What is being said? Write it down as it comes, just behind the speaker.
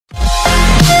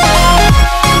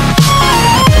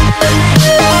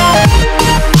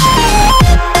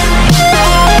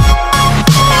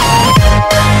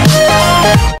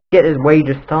get this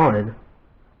wager started.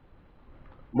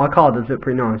 My car does look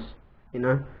pretty nice, you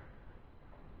know?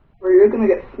 Or you're gonna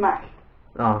get smashed.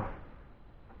 Oh.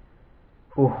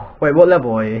 Ooh, wait, what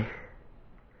level are you?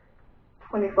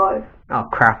 25. Oh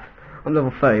crap, I'm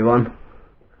level 31.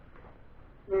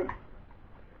 Mm.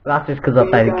 That's just because I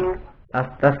played it.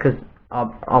 That's because,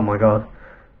 oh my god.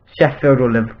 Sheffield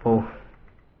or Liverpool?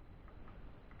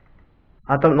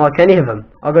 I don't like any of them.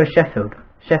 I'll go Sheffield.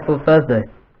 Sheffield Thursday.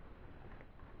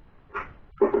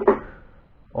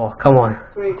 Oh, come on.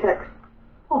 So many texts.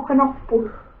 Oh, enough, boy.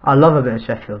 I love a bit of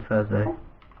Sheffield Thursday.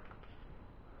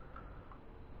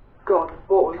 God,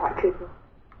 what was that kicker?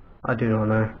 I do not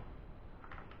know.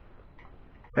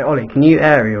 Hey Ollie, can you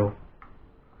aerial?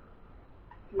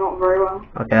 Not very well.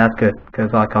 Okay, that's good,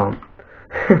 because I can't.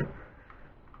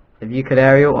 If you could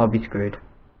aerial, I'll be screwed.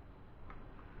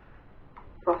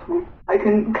 Trust me. I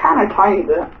can a tiny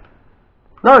bit.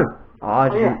 No! Oh,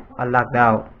 I lagged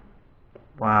out.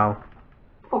 Wow.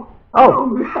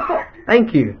 Oh!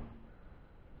 Thank you!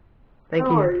 Thank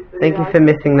you. Thank you for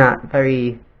missing that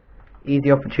very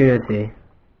easy opportunity.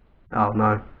 Oh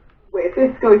no. Wait, if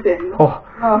this goes in... Oh!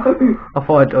 No. I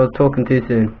thought I was talking too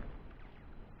soon.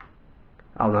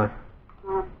 Oh no.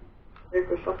 Wait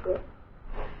for chocolate.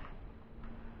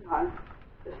 No.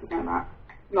 Just like that.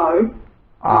 No.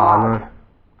 Oh no.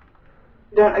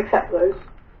 Don't accept those.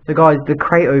 So guys, the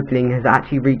crate opening has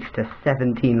actually reached to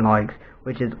 17 likes,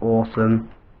 which is awesome.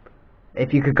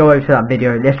 If you could go over to that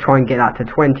video, let's try and get that to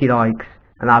 20 likes,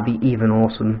 and that'd be even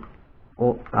awesome.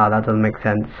 Oh, that doesn't make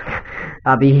sense.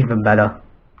 That'd be even better.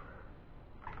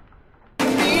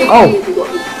 Oh!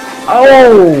 Oh,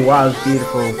 that was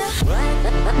beautiful.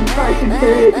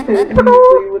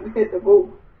 You wouldn't hit the ball.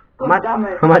 Damn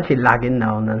it. I'm actually lagging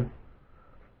now and then.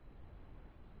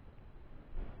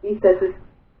 He says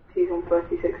he's on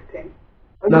 3016.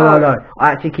 No.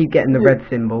 I actually keep getting the red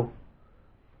symbol.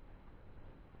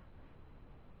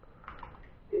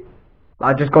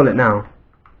 I just got it now.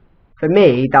 For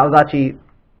me, that was actually...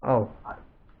 Oh.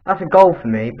 That's a goal for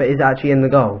me, but is it actually in the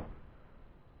goal?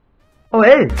 Oh,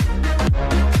 it is!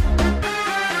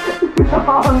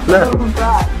 Look,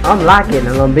 I'm lagging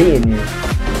and I'm beating you.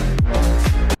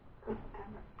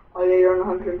 Oh yeah, you're on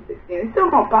 116. It's still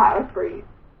not bad, that's pretty...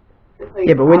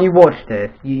 Yeah, but when you watch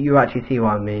this, you actually see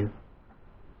what I mean.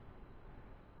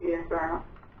 Yeah, fair enough.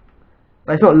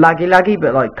 But it's not laggy,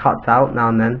 but like cuts out now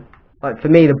and then. Like for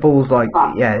me, the ball's like,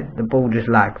 yeah, the ball just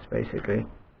lags basically.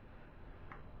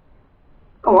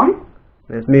 Go on.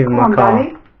 It's moving my car.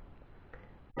 Daddy?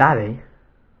 Daddy?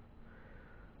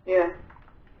 Yeah.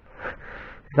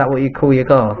 Is that what you call your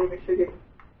car?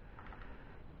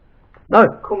 No!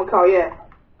 Call my car, yeah.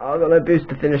 Oh, I got no boost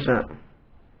to finish that.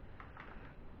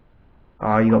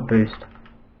 Oh, you got boost.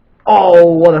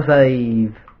 Oh, what a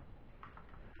save!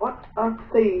 What a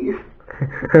save!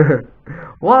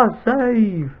 What a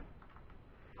save!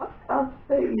 What a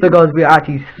save! So guys, we're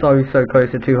actually so close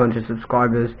to 200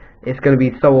 subscribers. It's going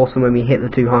to be so awesome when we hit the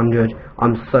 200.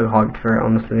 I'm so hyped for it,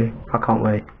 honestly. I can't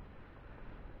wait.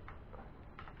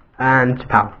 And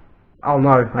pow. Oh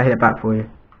no, I hit it back for you.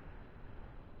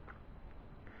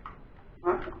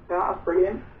 That's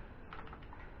brilliant.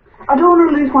 I don't want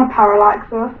to lose my parallax,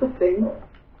 so that's the thing.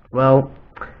 Well,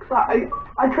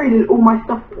 I traded all my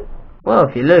stuff for it. Well,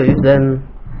 if you lose, then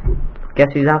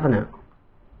guess who's having it?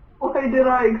 Why did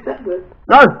I accept this?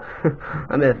 No!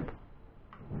 I missed.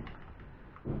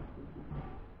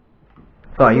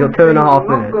 Sorry, you got 2.5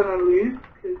 minutes. I'm not gonna lose,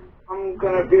 because I'm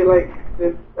gonna be like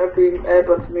every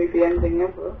Airbus movie ending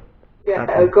ever. Yeah,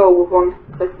 okay. A goal with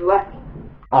 1 second left.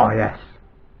 Oh, yes.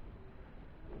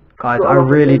 Guys, I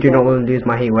really do not want to lose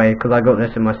my heat wave, because I got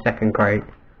this in my second crate.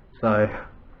 So,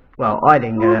 well, I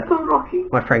didn't get it. So lucky.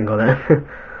 My friend got it.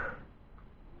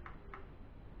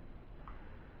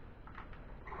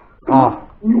 Oh,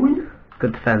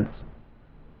 good defense.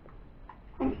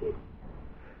 Thank you.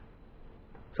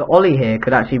 So Ollie here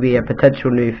could actually be a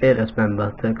potential new fearless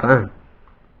member to the clan.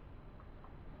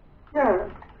 Yeah.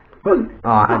 Oh,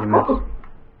 I had you miss.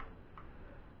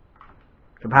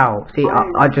 Kapow. See,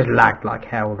 I just lagged like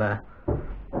hell there.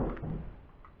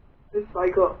 This I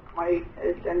got my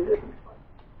agenda.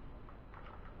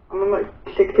 I'm on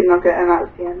like chicken nugget and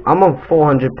that's the end. I'm on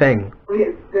 400 ping.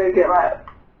 We're gonna get like...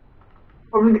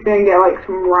 Probably gonna get like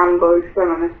some Rambo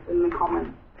feminist in the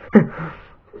comments.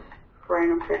 Just spraying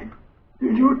them saying,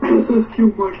 "Did you just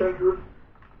kill my gender?"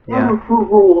 Yeah. I'm a full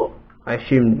roll. I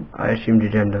assumed your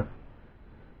gender.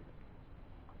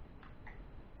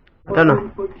 I don't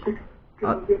know.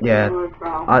 Yeah.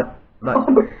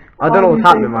 I don't know what's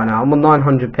happening right now. I'm on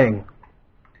 900 ping.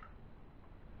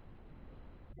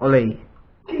 Ollie.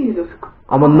 Jesus.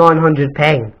 I'm on 900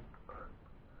 ping.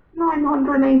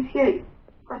 988.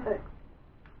 Press X.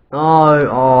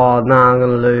 Oh, now I'm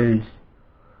gonna lose.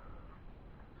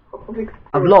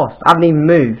 I've lost. I haven't even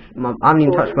moved. I haven't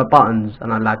even touched my buttons,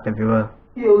 and I lagged everywhere.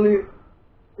 You'll lose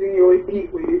your heat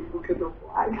wave because of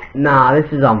lag. Nah,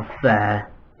 this is unfair.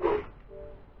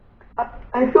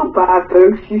 I feel bad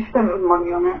though, because you spent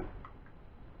money on it.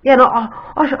 Yeah, no,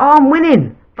 I'm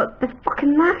winning, but there's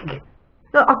fucking lag.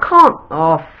 Look, I can't.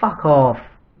 Oh, fuck off.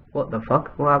 What the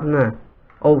fuck? What happened there?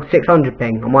 Oh, 600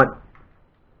 ping. I might.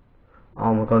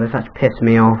 Oh my god, this actually pissed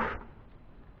me off.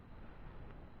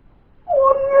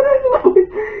 1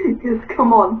 minute. Yes,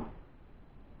 come on.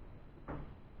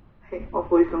 Okay, I'll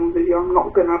play some video. I'm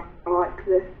not gonna like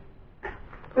this.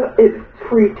 It's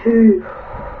 3-2.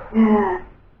 Yeah.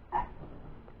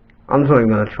 I'm not even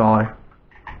gonna try.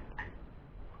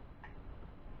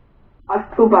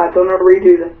 I feel bad. Don't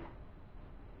redo this.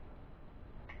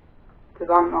 Because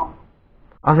I'm not.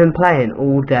 I've been playing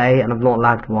all day and I've not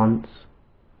lagged once.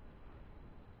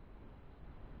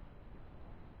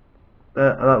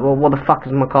 Well, what the fuck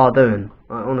is my car doing?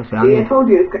 Honestly, I told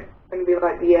you it's going to be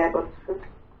like the earbuds.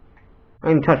 I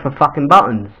didn't even touch my fucking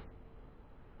buttons.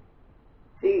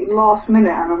 See, last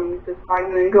minute and I'm just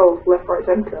finding in goals left, right,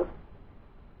 centre.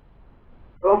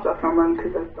 I love that film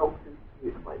because there's dogs and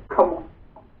it's like, come on.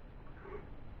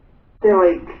 They're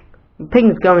like...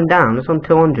 Ping's going down, it's on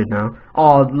 200 now.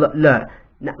 Oh, look,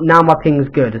 now my ping's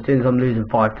good as soon as I'm losing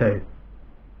 5-2.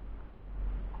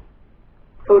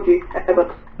 Told you,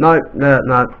 earbuds. No,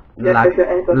 Yeah,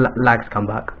 lags come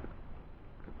back.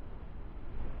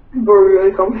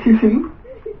 Very confusing.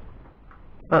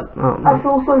 But, I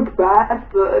feel so bad,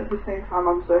 but at the same time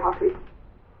I'm so happy.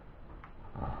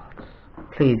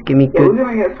 Please, give me Yeah, good... we're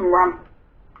gonna get some Ram.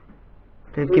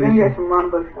 Please We're give gonna me get some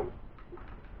Rambo stuff.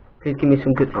 Please give me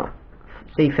some good... Oh.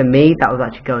 See, for me, that was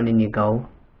actually going in your goal.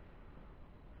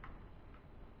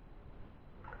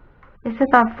 It says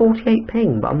I have 48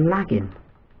 ping, but I'm lagging.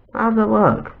 How does that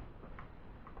work?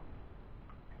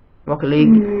 Rocket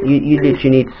League, you literally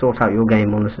need to sort out your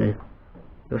game, honestly.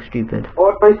 You're stupid.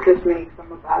 Or it's just me, because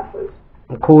I'm a bad person.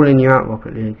 I'm calling you out,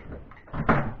 Rocket League.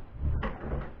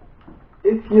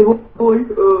 If you like,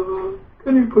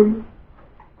 can you please?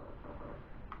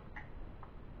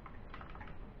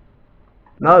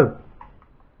 No.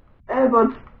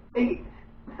 Earbuds 8,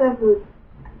 7.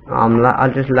 I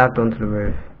just lagged onto the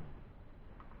roof.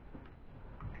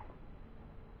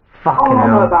 Fucking Oh,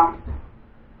 hell. no, bounced.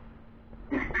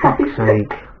 Fuck's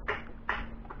sake.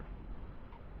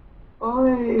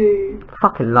 Oi.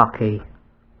 Fucking lucky.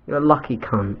 You're a lucky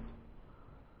cunt.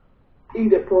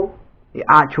 Eat it, bro. You're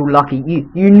actual lucky.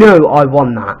 You know I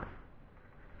won that.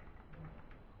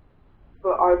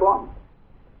 But I won.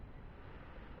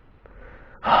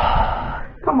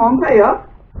 Come on, pay up.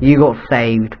 You got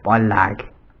saved by lag.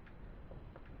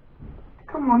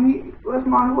 Come on, where's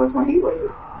my heat wave?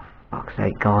 Fuck's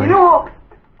sake, guys. You know what?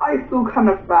 I feel kind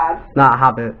of bad. That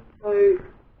habit. So,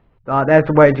 There's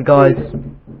the wager, guys.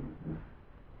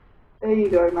 there you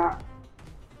go, Matt.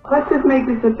 Let's just make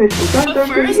this official. Don't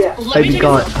do it yet. Hope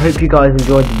you guys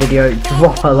enjoyed the video.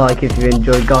 Drop a like if you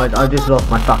enjoyed, guys. I just lost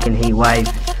my fucking heat wave.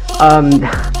 And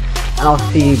I'll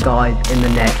see you guys in the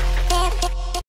next